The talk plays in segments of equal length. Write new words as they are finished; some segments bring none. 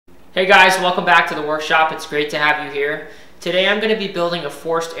Hey guys, welcome back to the workshop. It's great to have you here. Today I'm going to be building a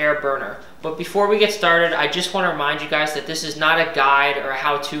forced air burner. But before we get started, I just want to remind you guys that this is not a guide or a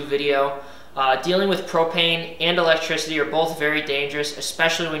how-to video. Dealing with propane and electricity are both very dangerous,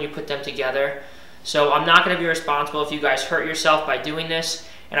 especially when you put them together. So I'm not going to be responsible if you guys hurt yourself by doing this.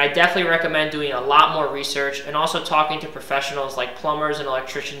 And I definitely recommend doing a lot more research and also talking to professionals like plumbers and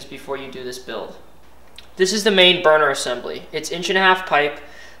electricians before you do this build. This is the main burner assembly. It's 1.5-inch pipe.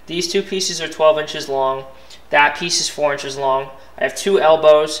 These two pieces are 12 inches long. That piece is 4 inches long. I have 2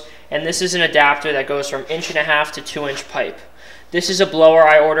 elbows, and this is an adapter that goes from 1.5-inch to 2-inch pipe. This is a blower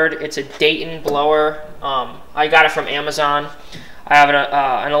I ordered. It's a Dayton Blower. I got it from Amazon. I have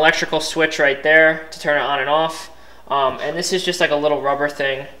an electrical switch right there to turn it on and off. And this is just like a little rubber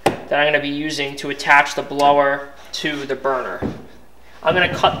thing that I'm going to be using to attach the blower to the burner. I'm going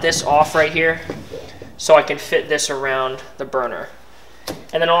to cut this off right here so I can fit this around the burner.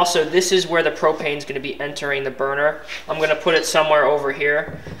 And then also, this is where the propane is going to be entering the burner. I'm going to put it somewhere over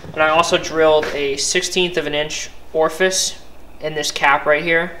here. And I also drilled a 1/16 of an inch orifice in this cap right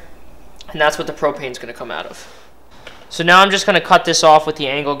here. And that's what the propane is going to come out of. So now I'm just going to cut this off with the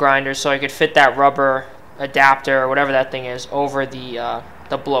angle grinder so I could fit that rubber adapter or whatever that thing is over the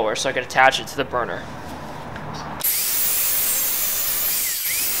blower so I could attach it to the burner.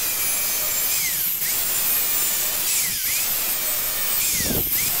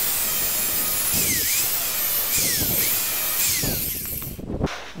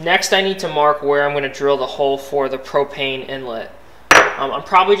 Next, I need to mark where I'm going to drill the hole for the propane inlet. I'm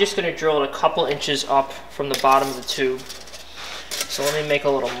probably just going to drill it a couple inches up from the bottom of the tube. So let me make a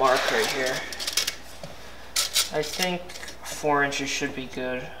little mark right here. I think 4 inches should be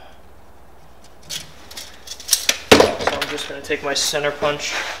good. So I'm just going to take my center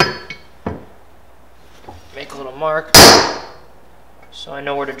punch, make a little mark, so I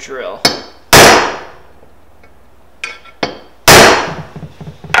know where to drill.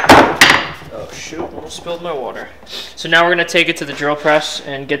 Oh shoot, almost spilled my water. So now we're going to take it to the drill press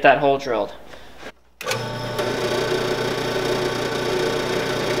and get that hole drilled.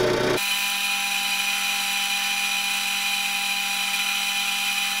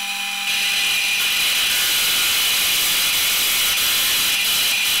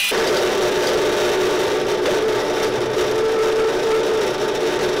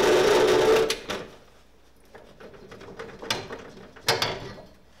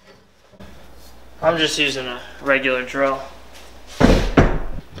 I'm just using a regular drill.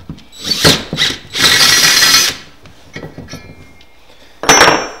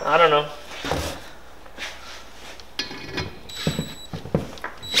 I don't know.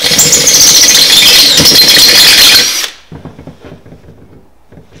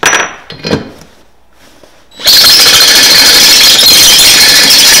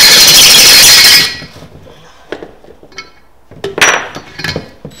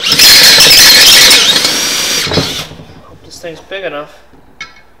 Thing's big enough.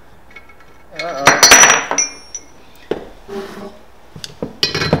 Uh-oh.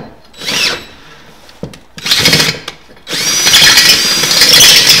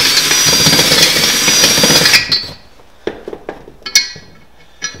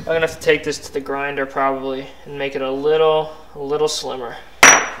 I'm gonna have to take this to the grinder probably and make it a little slimmer.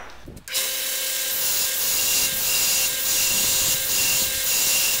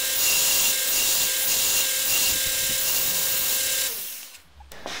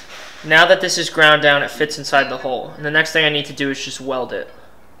 Now that this is ground down, it fits inside the hole. And the next thing I need to do is just weld it.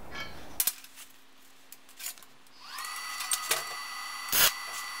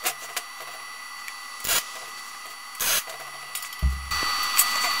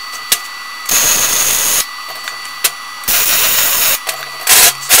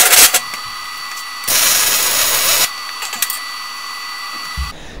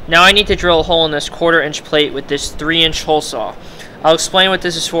 Now I need to drill a hole in this 1/4-inch plate with this 3-inch hole saw. I'll explain what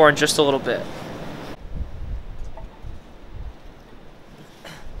this is for in just a little bit.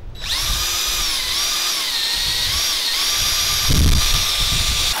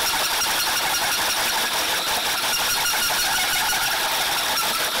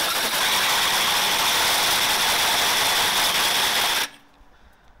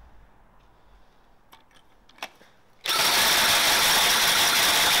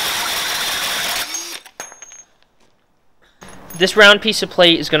 This round piece of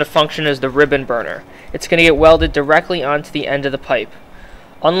plate is going to function as the ribbon burner. It's going to get welded directly onto the end of the pipe.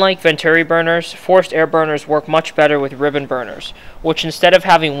 Unlike Venturi burners, forced air burners work much better with ribbon burners, which instead of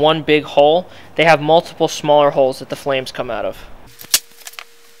having one big hole, they have multiple smaller holes that the flames come out of.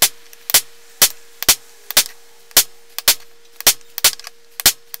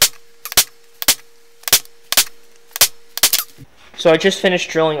 So I just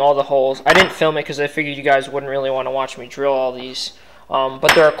finished drilling all the holes. I didn't film it because I figured you guys wouldn't really want to watch me drill all these.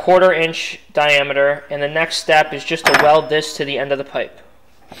 But they're a 1/4 inch diameter, and the next step is just to weld this to the end of the pipe.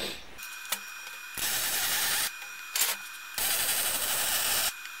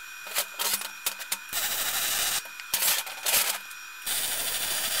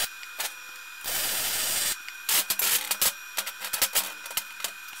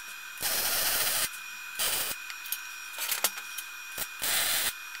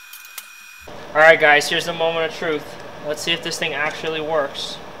 Alright guys, here's the moment of truth. Let's see if this thing actually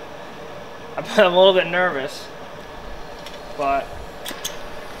works. I'm a little bit nervous, but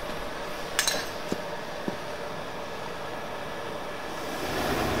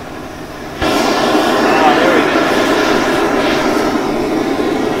there we go.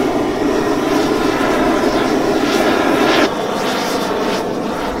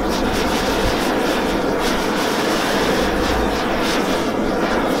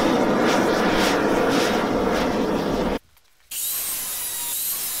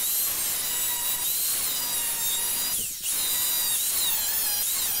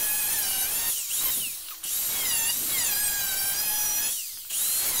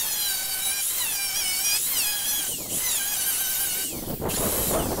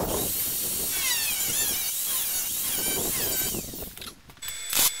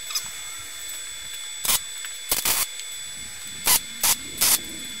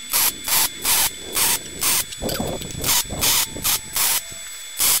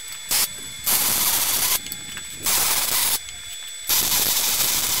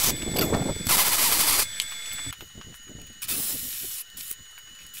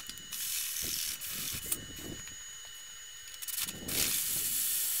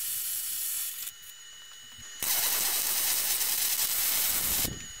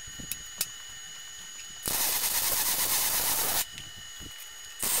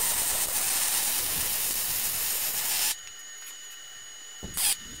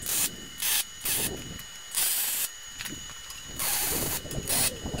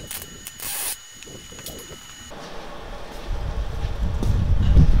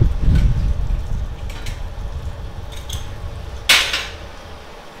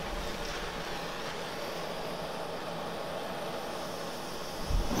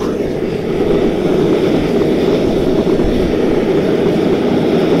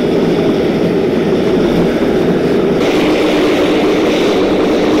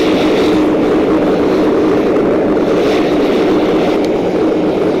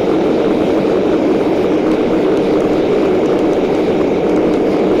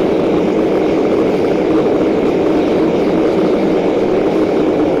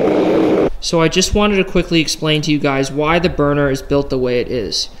 So I just wanted to quickly explain to you guys why the burner is built the way it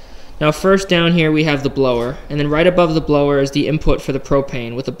is. Now first down here we have the blower, and then right above the blower is the input for the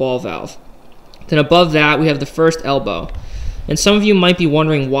propane with a ball valve. Then above that we have the first elbow. And some of you might be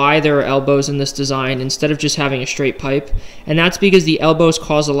wondering why there are elbows in this design instead of just having a straight pipe, and that's because the elbows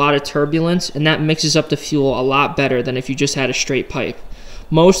cause a lot of turbulence, and that mixes up the fuel a lot better than if you just had a straight pipe.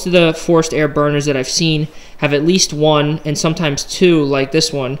 Most of the forced air burners that I've seen have at least one, and sometimes two, like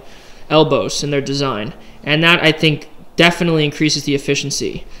this one, elbows in their design, and that I think definitely increases the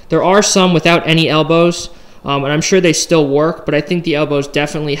efficiency. There are some without any elbows, and I'm sure they still work, but I think the elbows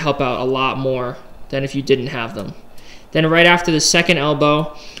definitely help out a lot more than if you didn't have them. Then right after the second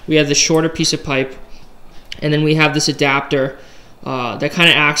elbow, we have the shorter piece of pipe, and then we have this adapter that kind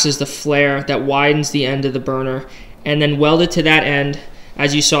of acts as the flare that widens the end of the burner, and then welded to that end,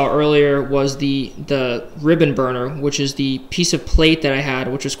 as you saw earlier, was the ribbon burner, which is the piece of plate that I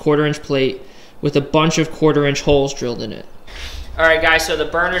had, which was 1/4 inch plate with a bunch of 1/4 inch holes drilled in it. Alright guys, so the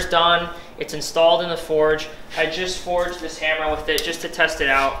burner's done. It's installed in the forge. I just forged this hammer with it just to test it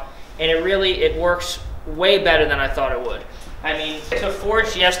out, and it works way better than I thought it would. I mean, to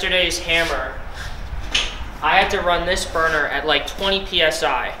forge yesterday's hammer, I had to run this burner at like 20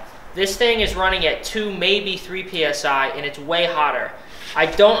 psi. This thing is running at 2, maybe 3 psi, and it's way hotter. I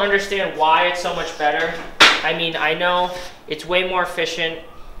don't understand why it's so much better. I mean, I know it's way more efficient,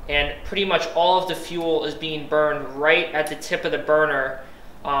 and pretty much all of the fuel is being burned right at the tip of the burner,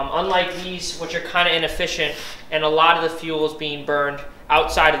 unlike these, which are kind of inefficient, and a lot of the fuel is being burned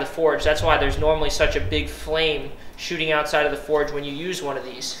outside of the forge. That's why there's normally such a big flame shooting outside of the forge when you use one of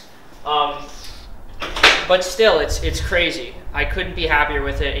these. But still, it's crazy. I couldn't be happier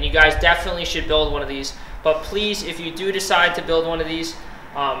with it, and you guys definitely should build one of these. But please, if you do decide to build one of these,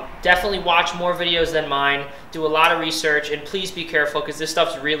 definitely watch more videos than mine, do a lot of research, and please be careful because this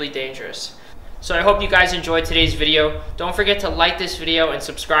stuff's really dangerous. So I hope you guys enjoyed today's video. Don't forget to like this video and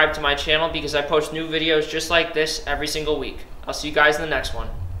subscribe to my channel because I post new videos just like this every single week. I'll see you guys in the next one.